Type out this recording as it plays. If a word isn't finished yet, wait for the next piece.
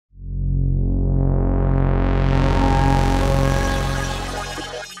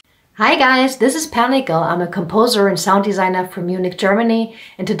Hi guys, this is Panicle. I'm a composer and sound designer from Munich, Germany,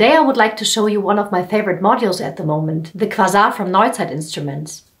 and today I would like to show you one of my favorite modules at the moment, the Quasar from Neuzeit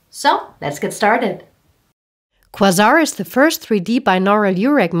Instruments. So, let's get started. Quasar is the first 3D binaural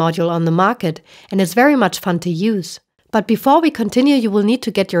eurorack module on the market and is very much fun to use. But before we continue, you will need to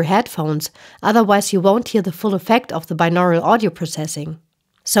get your headphones, otherwise you won't hear the full effect of the binaural audio processing.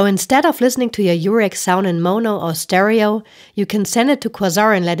 So instead of listening to your eurorack sound in mono or stereo, you can send it to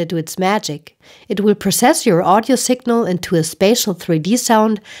Quasar and let it do its magic. It will process your audio signal into a spatial 3D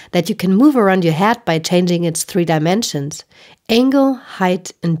sound that you can move around your head by changing its 3 dimensions: angle,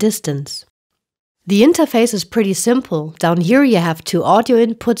 height, and distance. The interface is pretty simple. Down here you have 2 audio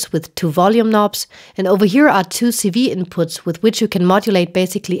inputs with 2 volume knobs, and over here are 2 CV inputs with which you can modulate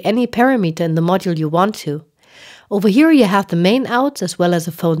basically any parameter in the module you want to. Over here you have the main outs as well as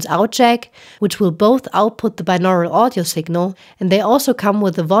a phone's out jack, which will both output the binaural audio signal, and they also come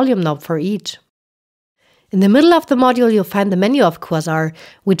with a volume knob for each. In the middle of the module you'll find the menu of Quasar,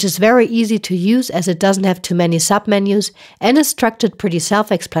 which is very easy to use as it doesn't have too many submenus and is structured pretty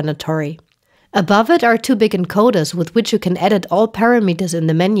self-explanatory. Above it are 2 big encoders with which you can edit all parameters in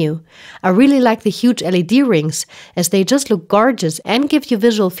the menu. I really like the huge LED rings as they just look gorgeous and give you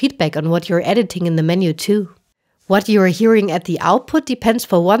visual feedback on what you're editing in the menu too. What you are hearing at the output depends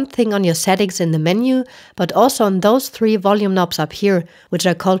for one thing on your settings in the menu, but also on those 3 volume knobs up here, which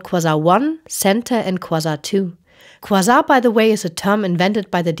are called Quasar 1, Center and Quasar 2. Quasar, by the way, is a term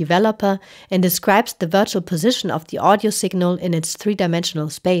invented by the developer and describes the virtual position of the audio signal in its 3-dimensional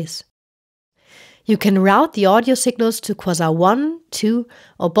space. You can route the audio signals to Quasar 1, 2,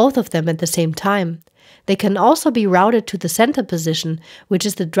 or both of them at the same time. They can also be routed to the center position, which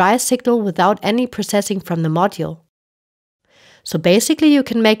is the dry signal without any processing from the module. So basically you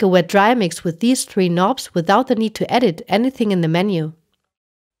can make a wet-dry mix with these 3 knobs without the need to edit anything in the menu.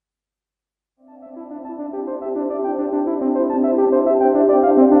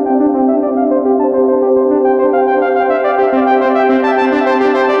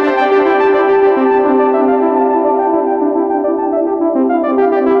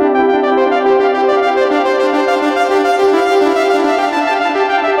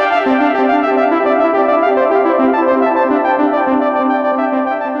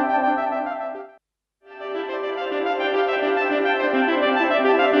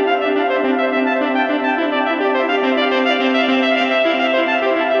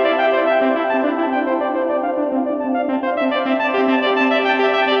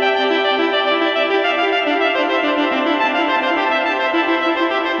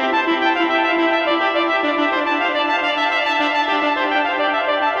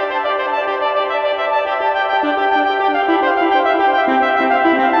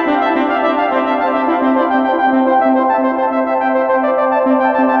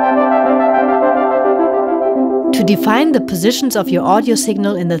 To define the positions of your audio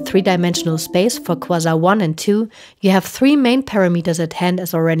signal in the 3-dimensional space for Quasar 1 and 2, you have 3 main parameters at hand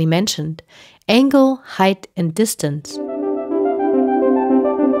as already mentioned: angle, height, and distance.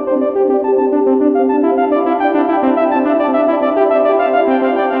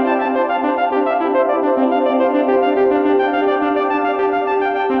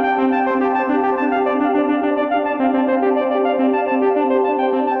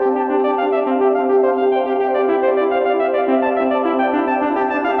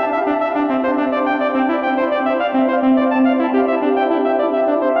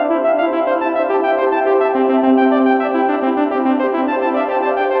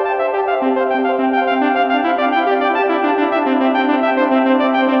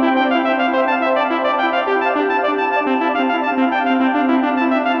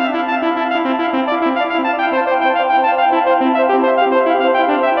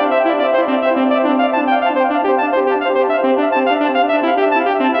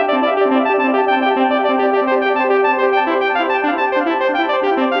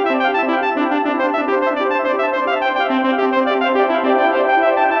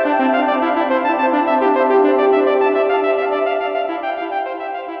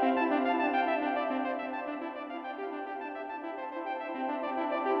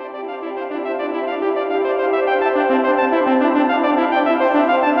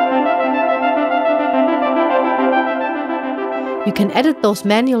 You can edit those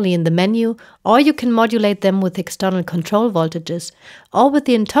manually in the menu, or you can modulate them with external control voltages, or with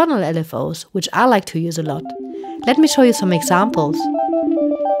the internal LFOs, which I like to use a lot. Let me show you some examples.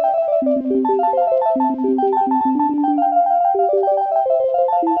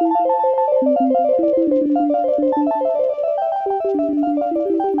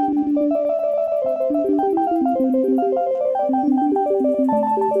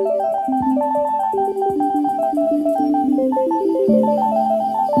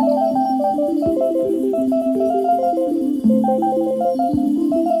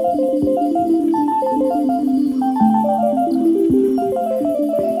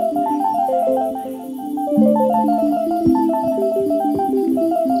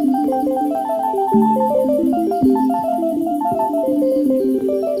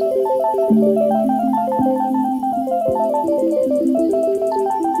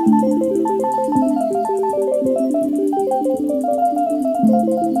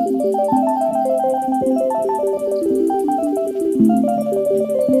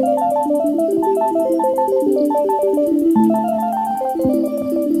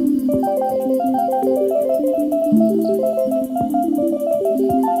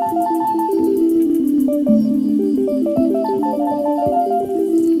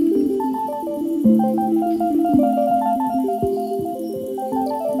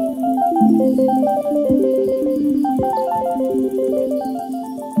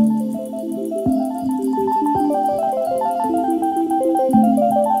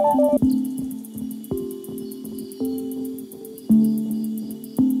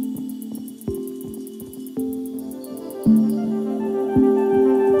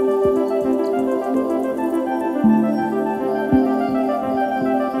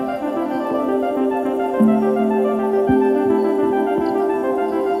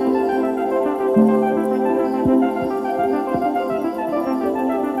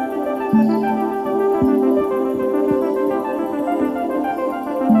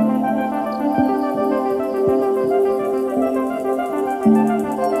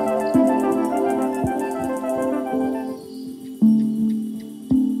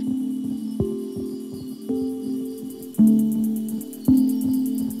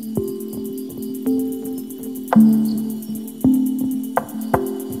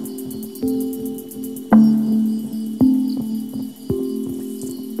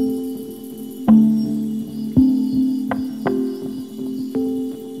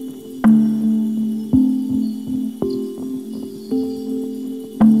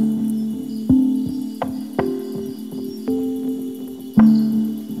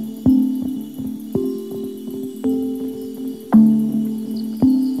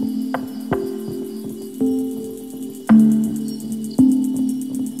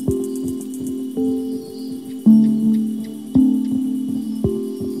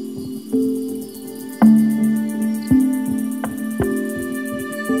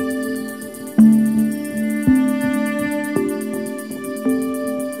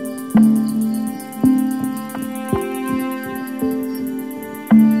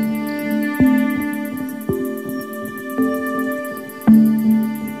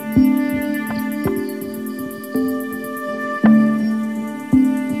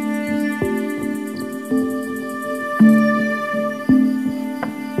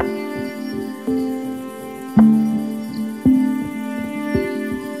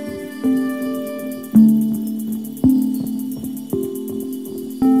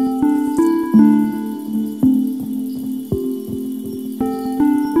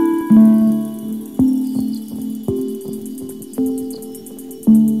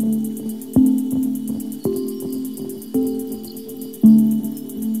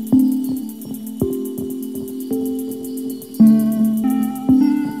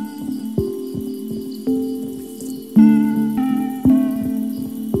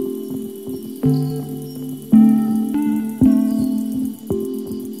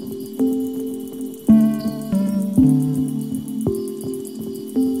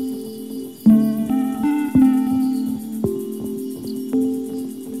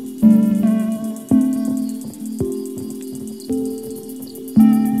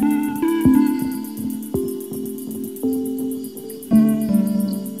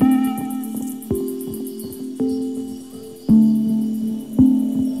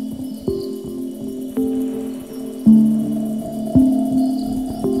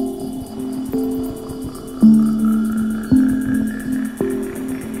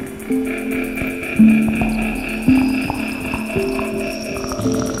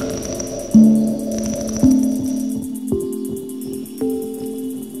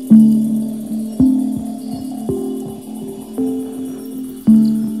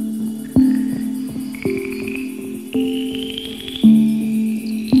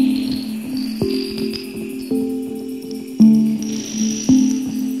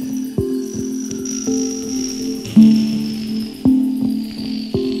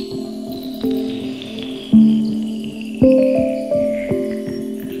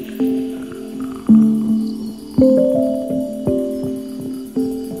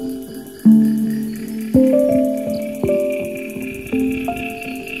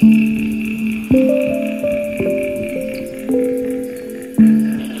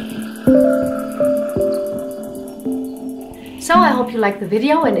 So I hope you liked the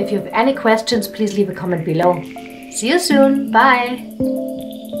video, and if you have any questions, please leave a comment below. See you soon. Bye!